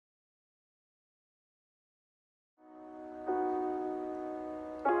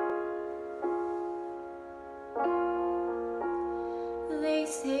they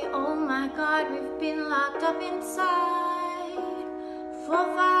say, oh my God, we've been locked up inside for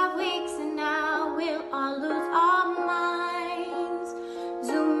 5 weeks and now we'll all lose our minds.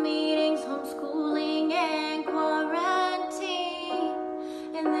 Zoom meetings, homeschooling and quarantine,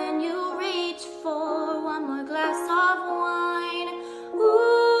 and then you reach for one more glass of wine.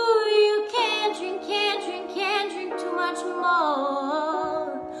 Ooh, you can't drink too much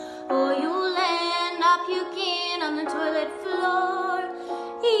more, or you'll end up puking on the toilet floor.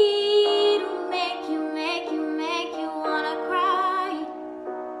 It'll make you wanna cry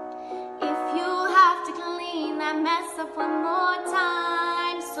if you have to clean that mess up one more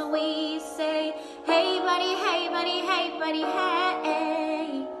time. So we say, hey buddy, hey buddy, hey buddy,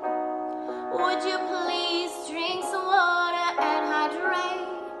 hey, would you please